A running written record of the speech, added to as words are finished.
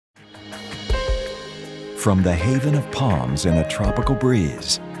From the haven of palms in a tropical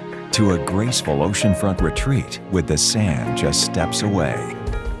breeze to a graceful oceanfront retreat with the sand just steps away,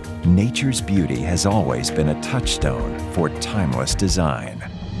 nature's beauty has always been a touchstone for timeless design.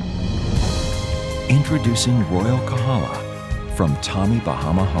 Introducing Royal Kahala from Tommy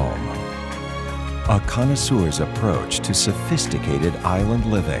Bahama Home. A connoisseur's approach to sophisticated island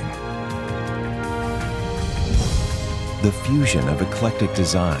living. The fusion of eclectic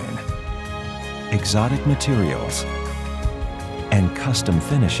design, exotic materials, and custom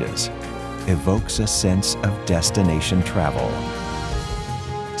finishes evokes a sense of destination travel.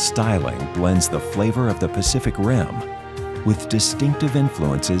 Styling blends the flavor of the Pacific Rim with distinctive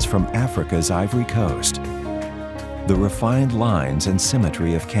influences from Africa's Ivory Coast, the refined lines and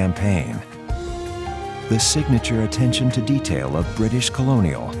symmetry of Champagne, the signature attention to detail of British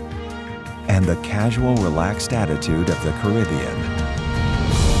colonial, and the casual, relaxed attitude of the Caribbean.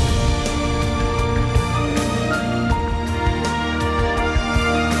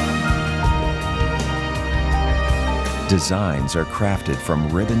 Designs are crafted from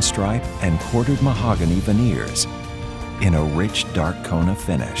ribbon stripe and quartered mahogany veneers in a rich dark Kona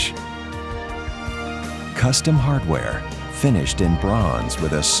finish. Custom hardware, finished in bronze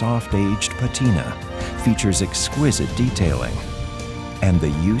with a soft-aged patina, features exquisite detailing, and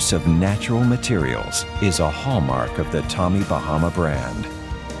the use of natural materials is a hallmark of the Tommy Bahama brand.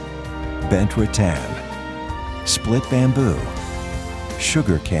 Bent rattan, split bamboo,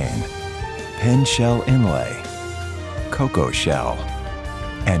 sugarcane, pen shell inlay, cocoa shell,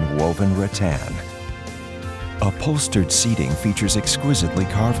 and woven rattan. Upholstered seating features exquisitely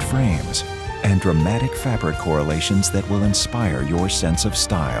carved frames and dramatic fabric correlations that will inspire your sense of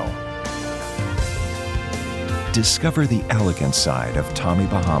style. Discover the elegant side of Tommy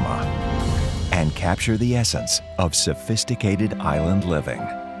Bahama and capture the essence of sophisticated island living.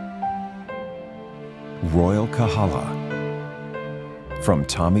 Royal Kahala from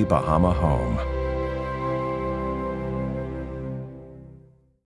Tommy Bahama Home.